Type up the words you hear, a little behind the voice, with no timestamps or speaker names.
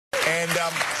And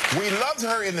we loved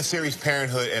her in the series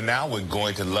Parenthood, and now we're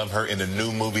going to love her in the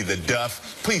new movie, The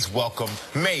Duff. Please welcome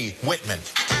Mae Whitman.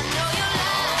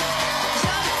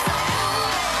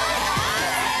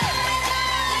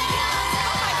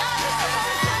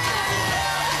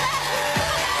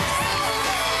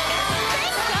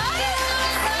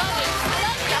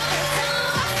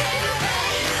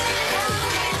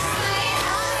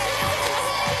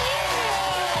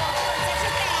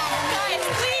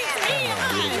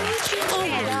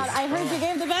 I heard you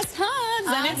gave the best hugs,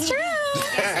 and it's true.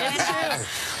 It's true.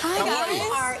 Hi, guys.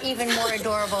 You are even more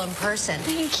adorable in person.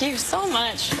 Thank you so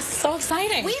much. It's so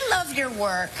exciting. We love your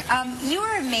work. You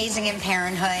are amazing in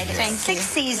Parenthood. Thank you. 6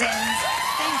 seasons.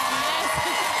 Thank you.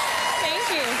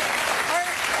 Thank you.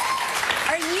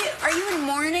 Are you in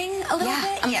mourning a little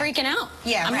bit? I'm freaking out.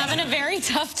 Yeah, I'm having a very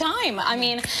tough time. I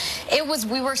mean,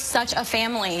 we were such a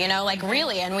family, you know, like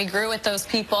really, and we grew with those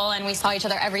people, and we saw each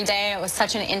other every day. It was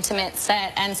such an intimate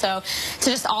set, and so to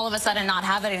just all of a sudden not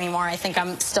have it anymore, I think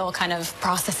I'm still kind of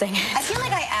processing it. I feel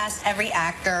like I asked every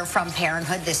actor from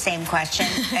Parenthood the same question,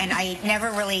 and I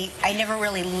never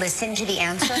really listened to the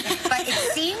answer. But it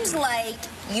seems like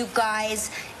you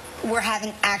guys were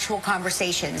having actual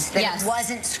conversations, that Yes. it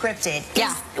wasn't scripted.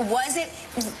 Yeah. Was it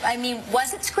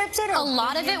scripted? Or a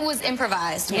lot of it was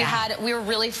improvised. Yeah. We were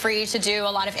really free to do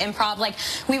a lot of improv. Like,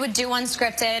 we would do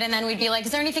unscripted, and then we'd be like,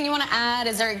 is there anything you want to add?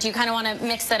 Do you kind of want to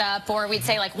mix it up? Or we'd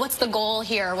say, like, what's the goal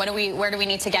here? Where do we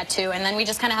need to get to? And then we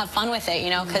just kind of have fun with it,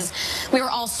 you know, because we were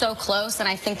all so close, and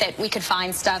I think that we could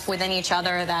find stuff within each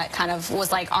other that kind of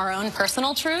was like our own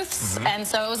personal truths. And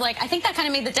so it was like, I think that kind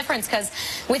of made the difference, because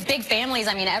with big families,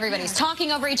 I mean, everybody's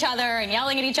talking over each other and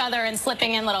yelling at each other and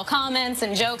slipping in little comments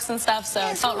and jokes and stuff, so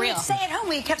it felt real. We'd say at home,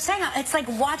 we kept saying it's like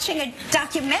watching a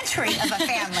documentary of a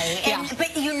family.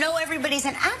 But you know everybody's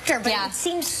an actor, but it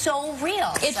seems so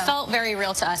real. It felt very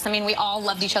real to us. I mean, we all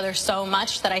loved each other so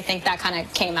much that I think that kind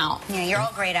of came out. Yeah, you're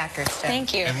all great actors, too.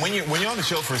 Thank you. And when you're on the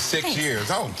show for 6 years,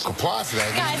 applause for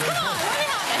that. Guys, come on, let me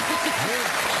have it.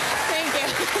 Thank you.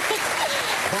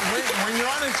 When you're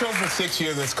on the show for 6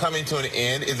 years and it's coming to an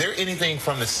end, is there anything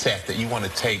from the set that you want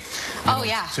to take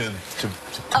to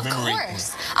Of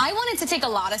course. I wanted to take a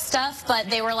lot of stuff, but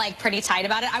they were like pretty tight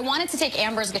about it. I wanted to take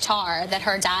Amber's guitar that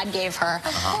her dad gave her,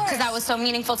 because that was so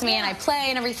meaningful to me, and I play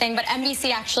and everything, but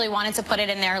NBC actually wanted to put it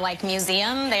in their like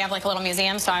museum. They have like a little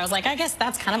museum, so I was like, I guess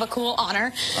that's kind of a cool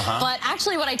honor. But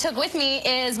actually what I took with me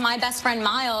is my best friend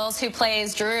Miles, who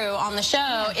plays Drew on the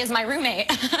show, is my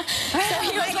roommate. So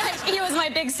he was my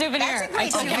big souvenir. I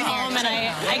took him home, and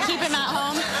I keep him at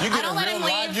home. I don't let him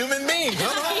leave. Human being.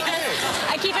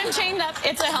 I keep him chained up.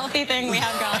 It's a healthy thing we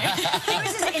have going. There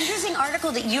was this interesting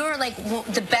article that you're like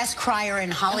the best crier in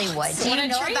Hollywood. Do you know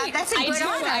about that? That's a good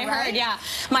honor, I heard, yeah.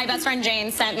 My best friend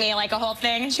Jane sent me like a whole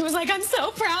thing, and she was like, I'm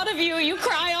so proud of you. You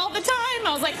cry all the time.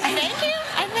 I was like, thank you.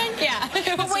 I think,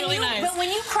 it was really nice. But when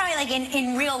you cry, like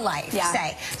in real life,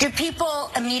 say, do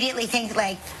people immediately think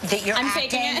like that you're acting?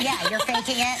 Faking it. Yeah, you're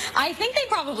faking it. I think they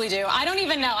probably do. I don't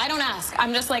even know. I don't ask.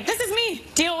 I'm just like, this is me.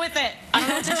 Deal with it. I don't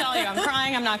know what to tell you. I'm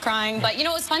crying. I'm not crying. But you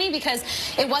know, it's funny because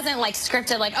it wasn't like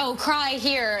scripted, like, oh, cry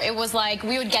here. It was like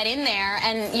we would get in there,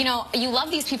 and you know, you love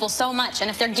these people so much, and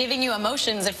if they're giving you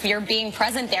emotions, if you're being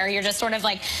present there, you're just sort of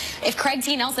like, if Craig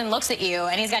T. Nelson looks at you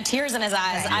and he's got tears in his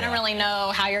eyes, I don't really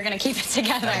know how you're going to keep it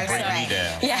together.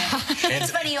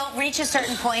 It's funny, you'll reach a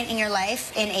certain point in your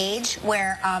life, in age,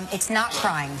 where it's not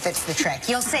crying that's the trick.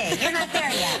 You'll see. You're not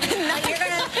there yet. Like you're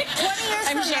going to, 20 years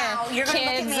from now, you're going to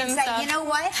look at me and say, you know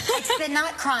what? It's the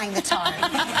not crying that's hard.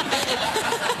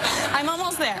 I'm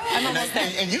almost there. I'm almost there.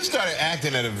 And you started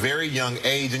acting at a very young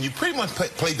age, and you pretty much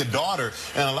played the daughter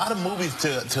in a lot of movies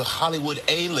to Hollywood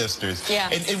A-listers. Yeah.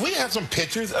 And we have some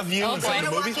pictures of you in some of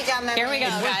the movies. Here we go,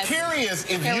 guys. We're curious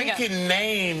if you can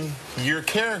name your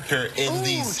character in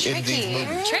these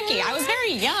movies. Tricky. I was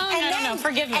very young. I don't know.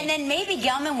 Forgive me. And then maybe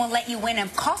Gelman will let you win a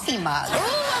coffee mug. Ooh, a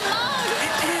mug.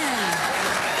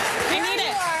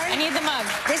 I need the mug.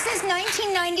 This is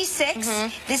 1996.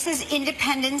 This is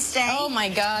Independence Day. Oh my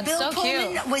God, Bill so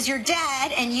Pullman cute. was your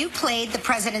dad, and you played the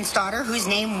president's daughter, whose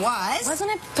name was...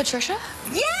 Wasn't it Patricia?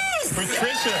 Yes!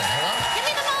 Patricia, huh? Give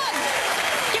me the mug.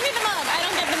 Give me the mug. I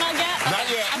don't get the mug yet. Not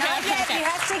yet. Okay. You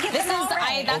have to get the mug.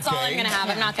 That's all I'm going to have.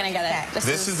 I'm not going to get it.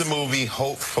 This is the movie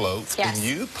Hope Floats, and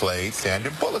you played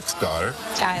Sandra Bullock's daughter.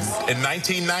 Guys. In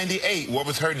 1998, what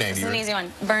was her name? It's an easy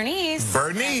one. Bernice.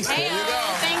 Bernice, there you go.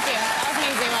 Thank you. That was an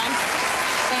easy one.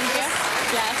 Thank you.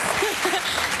 Yes.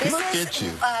 Look at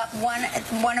you.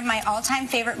 One of my all-time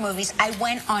favorite movies. I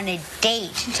went on a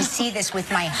date to see this with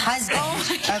my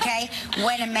husband. Okay?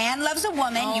 When a Man Loves a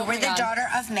Woman, you were the daughter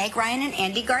of Meg Ryan and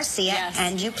Andy Garcia,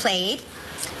 and you played...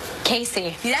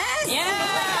 Casey. Yes!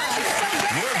 Yeah!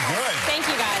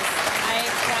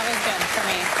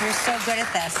 You're so good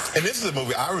at this. And this is a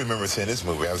movie, I remember seeing this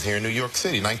movie. I was here in New York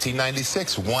City,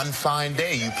 1996, One Fine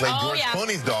Day. You played George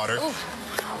Clooney's daughter. Ooh.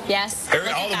 Yes.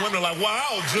 All the women are like,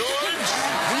 wow, George.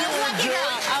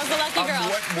 I was a lucky girl.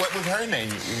 What was her name?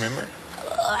 You remember?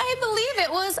 I believe it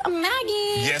was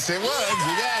Maggie. Yes, it was.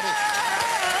 You got it.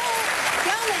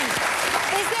 Gentlemen,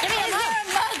 is there a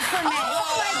mug for me?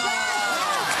 Oh, my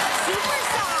God. Super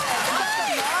size.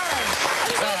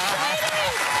 You got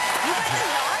the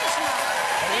large mug.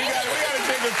 We got to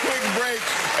take a quick break.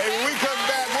 And when we come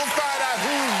back, we'll find out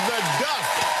who's the Duff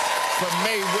from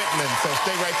Mae Whitman. So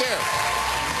stay right there.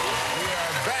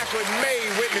 Back with Mae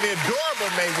Whitman, the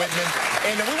adorable Mae Whitman,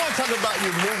 and we want to talk about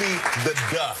your movie, The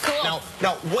Duff. Cool.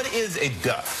 Now, what is a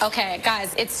Duff? Okay,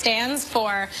 guys, it stands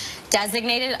for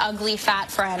Designated Ugly Fat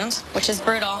Friend, which is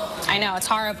brutal. I know, it's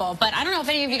horrible, but I don't know if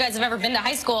any of you guys have ever been to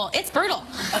high school. It's brutal.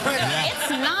 Yeah. It's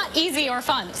not easy or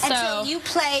fun. And so you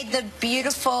played the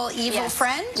beautiful, evil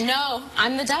friend? No,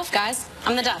 I'm the Duff, guys.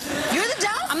 I'm the Duff. You're the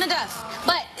Duff? I'm the Duff.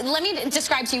 But let me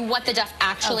describe to you what the Duff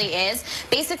actually is.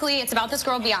 Basically, it's about this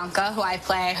girl, Bianca, who I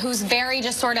play, who's very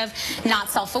just sort of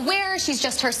not self-aware. She's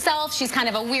just herself. She's kind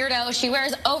of a weirdo. She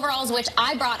wears overalls, which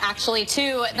I brought actually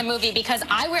to the movie because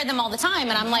I wear them all the time.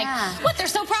 And I'm like, what? They're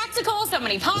so practical. So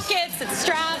many pockets. It's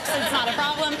straps. It's not a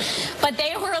problem. But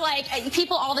they were like,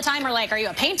 people all the time are like, are you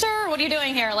a painter? What are you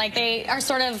doing here? Like, they are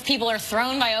sort of, people are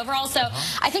thrown by overalls. So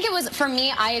I think it was, for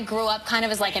me, I grew up kind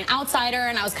of as like an outsider,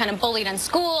 and I was kind of bullied in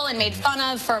school and made fun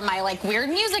of for my like weird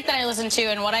music that I listened to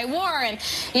and what I wore, and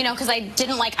you know, because I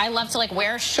didn't like, I love to like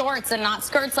wear shorts and not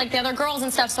skirts like the other girls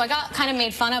and stuff, so I got kind of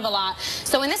made fun of a lot.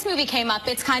 So when this movie came up,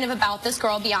 it's kind of about this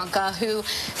girl, Bianca, who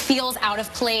feels out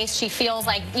of place. She feels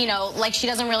like, you know, like she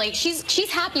doesn't really, she's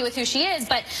happy with who she is,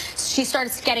 but she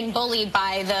starts getting bullied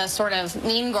by the sort of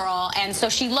mean girl, and so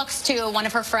she looks to one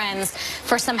of her friends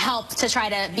for some help to try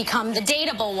to become the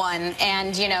dateable one.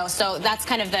 And you know, so that's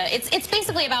kind of the, it's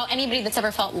basically about anybody that's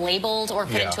ever felt labeled or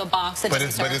put into a box. But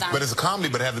it's a comedy,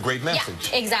 but it has a great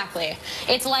message. Yeah, exactly.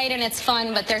 It's light and it's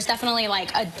fun, but there's definitely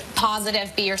like a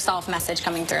positive be yourself message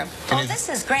coming through. Well, this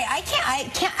is great. I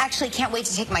can't wait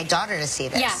to take my daughter to see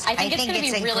this. Yeah, I think it's going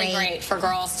to be really great for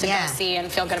girls to go see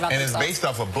and feel good about themselves. And it's based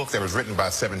off a book that was written by a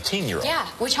 17-year-old. Yeah,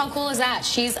 which how cool is that?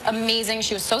 She's amazing.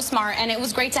 She was so smart, and it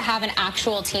was great to have an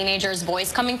actual teenager's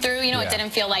voice coming through. You know, it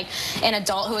didn't feel like an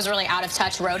adult who was really out of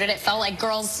touch wrote it. It felt like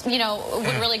girls, you know,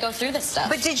 would really go through this stuff.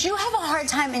 But did you have a hard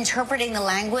time interpreting the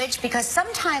language? Because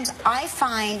sometimes I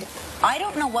find I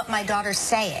don't know what my daughter's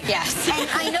saying. Yes. And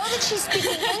I know that she's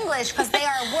speaking English because they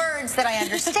are words that I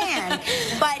understand.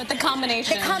 But the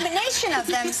combination of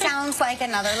them sounds like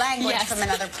another language from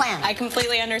another planet. I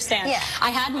completely understand. Yeah.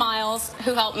 I had Miles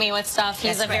who helped me with stuff.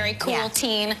 He's a very cool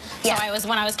teen. So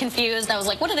when I was confused, I was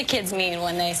like, what do the kids mean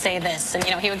when they say this? And you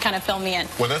know, he would kind of fill me in.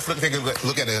 Well, let's take a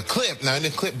look at a clip. Now in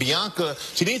the clip, Bianca,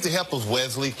 she needs the help of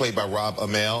Wesley, played by Rob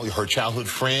Amell, her childhood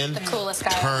friend. The coolest guy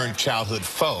turned childhood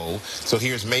foe. So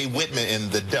here's Mae Whitman in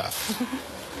The Duff.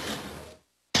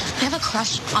 I have a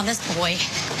crush on this boy.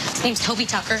 His name's Toby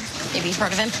Tucker. Maybe you've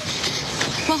heard of him.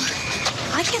 Well,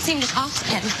 I can't seem to talk to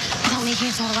him without making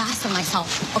a total ass of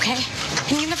myself, okay?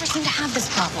 And you never seem to have this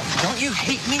problem. Don't you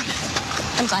hate me?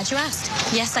 I'm glad you asked.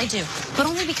 Yes, I do. But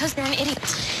only because you're an idiot.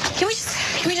 Can we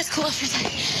just cool off for a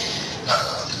second?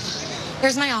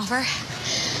 Here's my offer.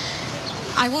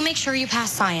 I will make sure you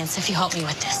pass science if you help me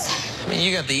with this. I mean,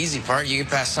 you got the easy part. You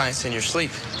can pass science in your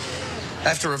sleep. I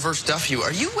have to reverse Duff you.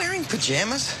 Are you wearing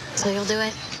pajamas? So you'll do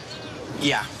it?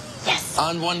 Yeah. Yes.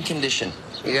 On one condition.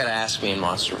 You gotta ask me in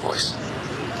monster voice.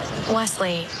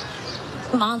 Wesley,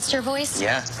 monster voice?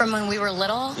 Yeah. From when we were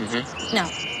little? Mm-hmm. No,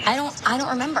 I don't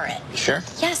remember it. You sure?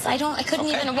 Yes, I couldn't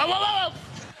even. Whoa, whoa, whoa!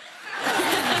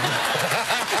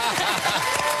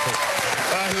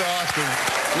 That's awesome.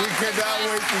 We cannot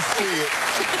wait to see it.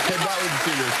 Cannot wait to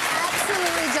see this.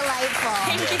 Absolutely delightful.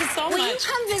 Thank you so much. Will you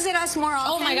come visit us more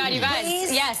often? Oh my God, you guys.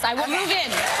 Please? Yes, I will move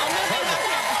in. I'll move in.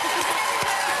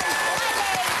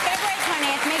 February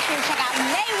 20th, make sure you check out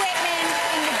Mae Whitman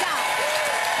in The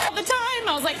Duff. All the time.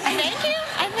 I was like, thank you.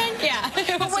 I think,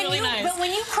 it was really nice. But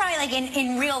when you cry, like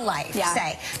in real life,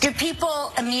 say, do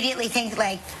people immediately think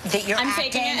like that you're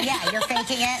acting? Faking it? Yeah, you're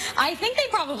faking it. I think they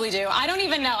probably do. I don't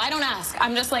even know. I don't ask.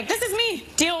 I'm just like, this is me.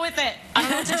 Deal with it. I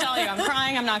don't know what to tell you. I'm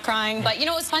crying. I'm not crying. But you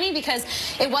know, it was funny because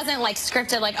it wasn't like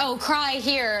scripted, like, oh, cry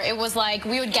here. It was like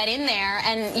we would get in there,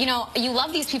 and you know, you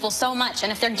love these people so much,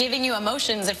 and if they're giving you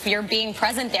emotions, if you're being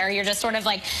present there, you're just sort of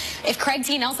like, if Craig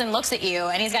T. Nelson looks at you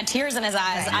and he's got tears in his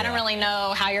eyes, I don't really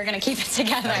know how you're going to keep it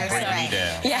together.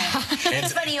 Yeah.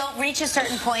 It's funny, you'll reach a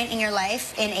certain point in your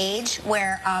life, in age,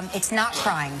 where it's not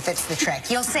crying that's the trick.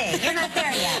 You'll see. You're not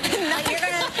there yet. But you're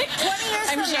going to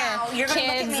years from now, you're going to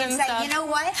look at me and say, you know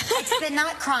what? It's the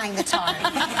not crying that's hard.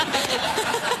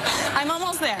 I'm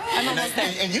almost there.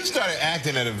 And you started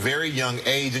acting at a very young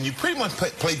age, and you pretty much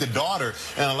played the daughter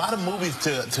in a lot of movies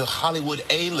to Hollywood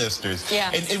A-listers.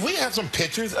 Yeah. And we have some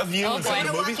pictures of you in some of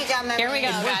the movies. Here we go,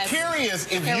 and guys. We're curious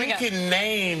if you can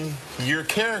name your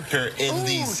character in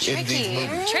these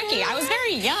movies. Tricky. I was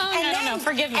very young. I don't know.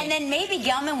 Forgive me. And then maybe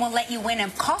Gelman will let you win a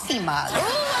coffee mug. Ooh, a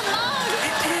mug.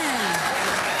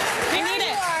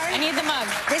 I need the mug.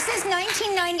 This is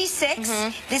 1996.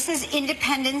 This is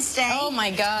Independence Day. Oh my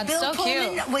God, Bill so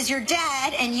Pullman cute. was your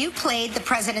dad, and you played the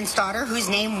president's daughter, whose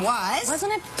name was...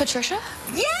 Wasn't it Patricia?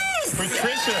 Yes!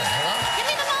 Patricia. Huh? Give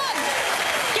me the mug.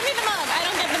 Give me the mug. I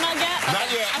don't get the mug yet.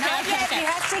 Not yet. Okay. You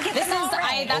have to get This them is all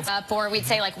right. that's up, or we'd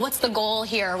say like, what's the goal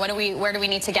here? Where do we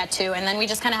need to get to? And then we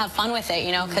just kind of have fun with it,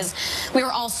 you know, because we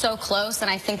were all so close, and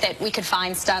I think that we could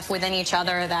find stuff within each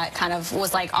other that kind of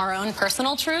was like our own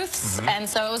personal truths. And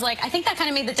so it was like, I think that kind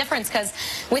of made the difference, because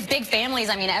with big families,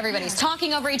 I mean, everybody's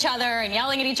talking over each other and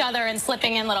yelling at each other and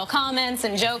slipping in little comments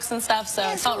and jokes and stuff. So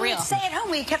it felt real. We'd say at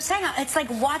home, we kept saying it's like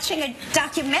watching a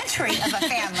documentary of a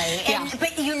family.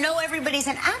 But you know everybody's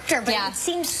an actor, but it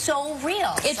seems so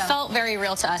real. It felt very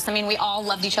real to us. I mean, we all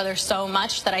loved each other so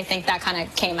much that I think that kind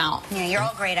of came out. Yeah, you're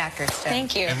all great actors, too.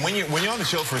 Thank you. And when you're on the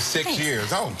show for 6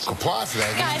 years, applause to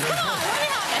that. Guys, come on, what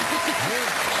happened?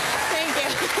 Thank you.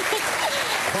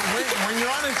 When you're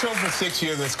on the show for 6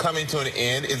 years and it's coming to an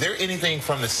end, is there anything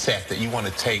from the set that you want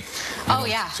to take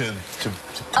to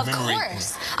Of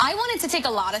course. I wanted to take a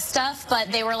lot of stuff,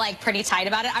 but they were like pretty tight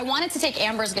about it. I wanted to take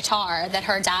Amber's guitar that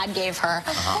her dad gave her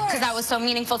because that was so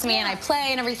meaningful to me, and I play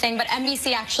and everything, but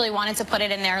NBC actually wanted to put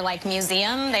it in their like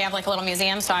museum. They have like a little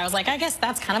museum, so I was like, I guess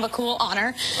that's kind of a cool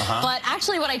honor. But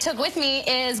actually what I took with me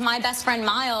is my best friend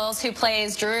Miles, who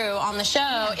plays Drew on the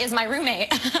show, is my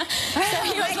roommate. So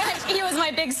he was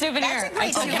my big souvenir.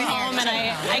 I took him home, and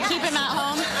I keep him at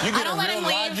home. I don't let him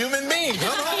leave. Human being.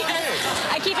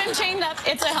 I keep him chained up.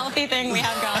 It's a healthy thing we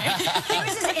have going. There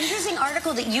was this interesting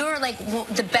article that you're like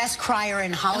the best crier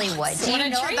in Hollywood. Do you know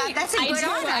about that? That's a good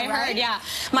honor, I heard, yeah.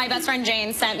 My best friend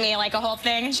Jane sent me like a whole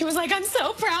thing, and she was like, I'm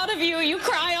so proud of you. You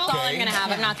cry all. That's all I'm going to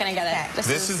have. I'm not going to get it.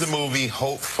 This is the movie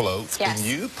Hope Floats, and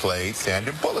you played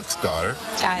Sandra Bullock's daughter.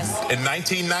 Guys. In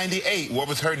 1998, what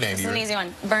was her name? This is an easy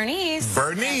one. Bernice.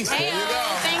 Bernice, there you go.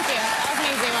 Thank you. That was an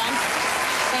easy one.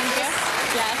 Thank you.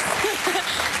 Yes.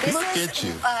 Look at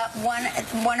you.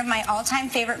 One of my all-time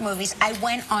favorite movies. I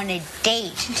went on a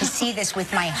date to see this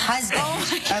with my husband.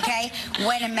 Okay?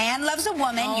 When a Man Loves a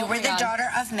Woman, you were the daughter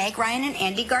of Meg Ryan and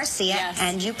Andy Garcia,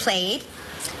 and you played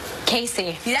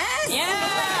Casey. Yes. Yeah.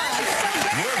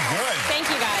 You're good. Thank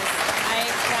you, guys.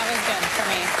 That was good for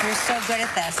me. You're so good at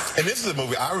this. And this is a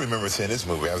movie, I remember seeing this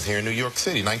movie. I was here in New York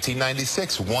City,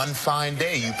 1996. One Fine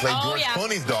Day. You played George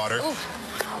Clooney's daughter. Ooh.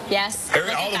 Yes.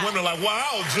 All the women are like,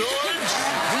 wow, George.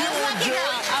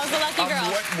 I was the lucky girl.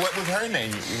 What was her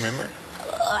name? You remember?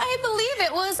 I believe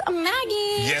it was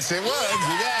Maggie. Yes, it was.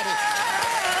 You got it.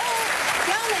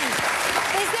 Gelman,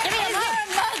 is there a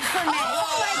mug for me?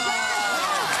 Oh, my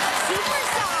God. Super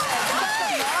size.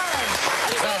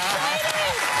 You got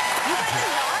the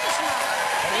large mug.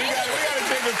 We got to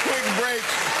take a quick break.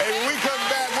 And when we come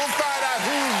back, we'll find out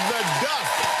who's the Duff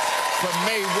from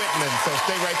Mae Whitman. So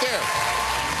stay right there.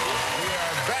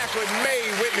 Back with Mae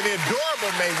Whitman, the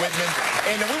adorable Mae Whitman,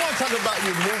 and we want to talk about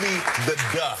your movie, The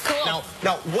Duff. Cool.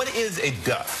 Now, what is a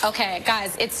Duff? Okay,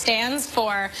 guys, it stands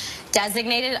for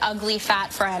Designated Ugly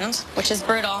Fat Friend, which is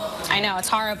brutal. I know, it's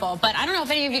horrible, but I don't know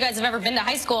if any of you guys have ever been to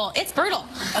high school. It's brutal.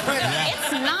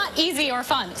 It's not easy or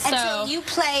fun. And so you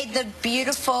played the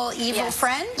beautiful, evil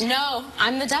friend? No,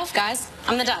 I'm the Duff, guys.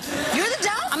 I'm the Duff. You're the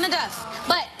Duff? I'm the Duff.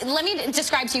 But let me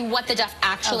describe to you what the Duff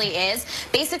actually is.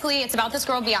 Basically, it's about this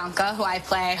girl, Bianca, who I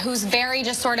play, who's very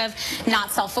just sort of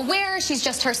not self-aware. She's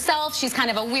just herself. She's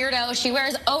kind of a weirdo. She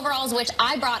wears overalls, which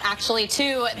I brought actually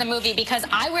to the movie because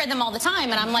I wear them all the time.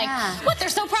 And I'm like, what? They're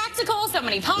so practical. So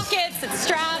many pockets. It's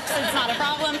straps. It's not a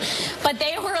problem. But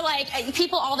they were like,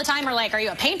 people all the time are like, are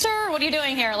you a painter? What are you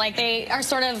doing here? Like, they are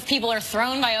sort of, people are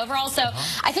thrown by overalls. So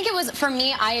I think it was, for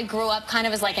me, I grew up kind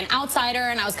of as like an outsider,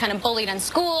 and I was kind of bullied in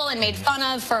school and made fun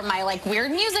of for my like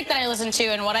weird music that I listened to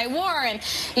and what I wore, and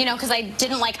you know, because I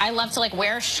didn't like, I love to like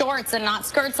wear shorts and not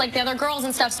skirts like the other girls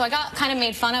and stuff, so I got kind of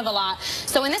made fun of a lot.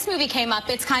 So when this movie came up,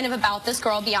 it's kind of about this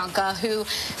girl, Bianca, who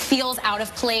feels out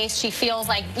of place. She feels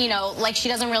like, you know, like she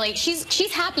doesn't really,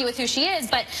 she's happy with who she is,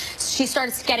 but she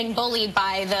starts getting bullied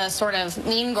by the sort of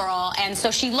mean girl, and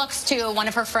so she looks to one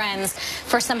of her friends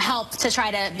for some help to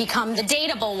try to become the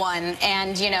dateable one.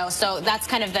 And you know, so that's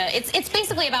kind of the, it's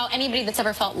basically about anybody that's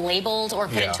ever felt labeled or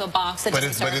put into a box. But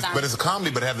it's a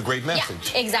comedy, but it has a great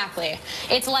message. Yeah, exactly.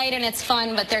 It's light and it's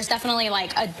fun, but there's definitely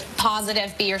like a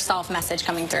positive be yourself message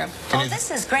coming through. Well,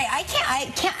 this is great. I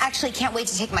can't wait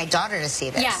to take my daughter to see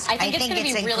this. Yeah, I think it's going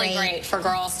to be really great for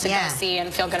girls to go see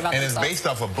and feel good about themselves. And it's based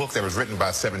off a book that was written by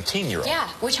a 17-year-old. Yeah,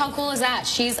 which how cool is that?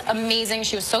 She's amazing.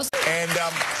 She was so... And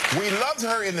we loved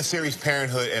her in the series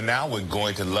Parenthood, and now we're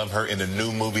going to love her in the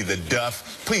new movie, The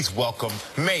Duff. Please welcome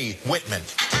Mae Whitman.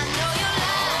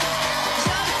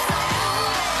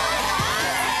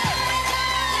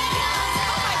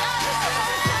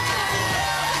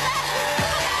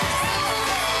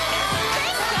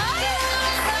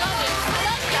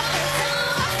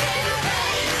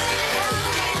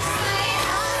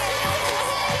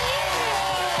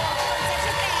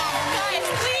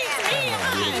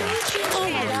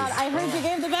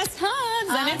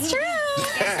 And it's true.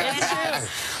 It's true.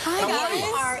 Hi, guys. You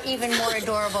are even more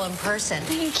adorable in person.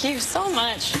 Thank you so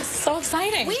much. It's so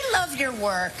exciting. We love your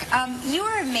work. You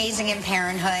are amazing in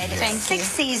Parenthood. Thank you. 6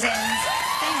 seasons.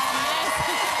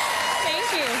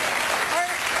 Thank you.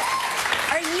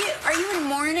 Are you in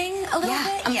mourning a little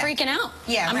bit? I'm freaking out.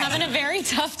 Yeah, I'm having a very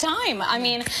tough time. I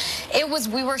mean,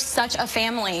 we were such a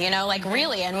family, you know, like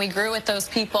really, and we grew with those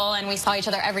people, and we saw each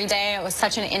other every day. It was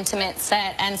such an intimate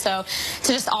set, and so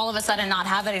to just all of a sudden not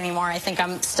have it anymore, I think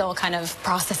I'm still kind of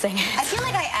processing it. I feel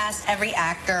like I asked every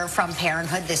actor from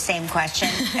Parenthood the same question,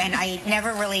 and I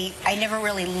never really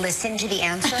listened to the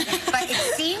answer. But it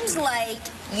seems like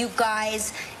you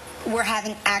guys were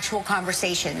having actual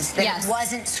conversations that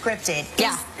wasn't scripted.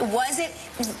 Was it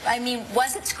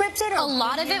scripted? Or a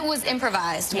lot of it was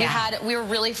improvised. We were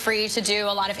really free to do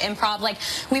a lot of improv. Like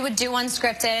we would do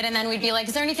unscripted, and then we'd be like,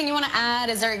 is there anything you want to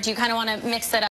add? Do you kind of want to mix it up?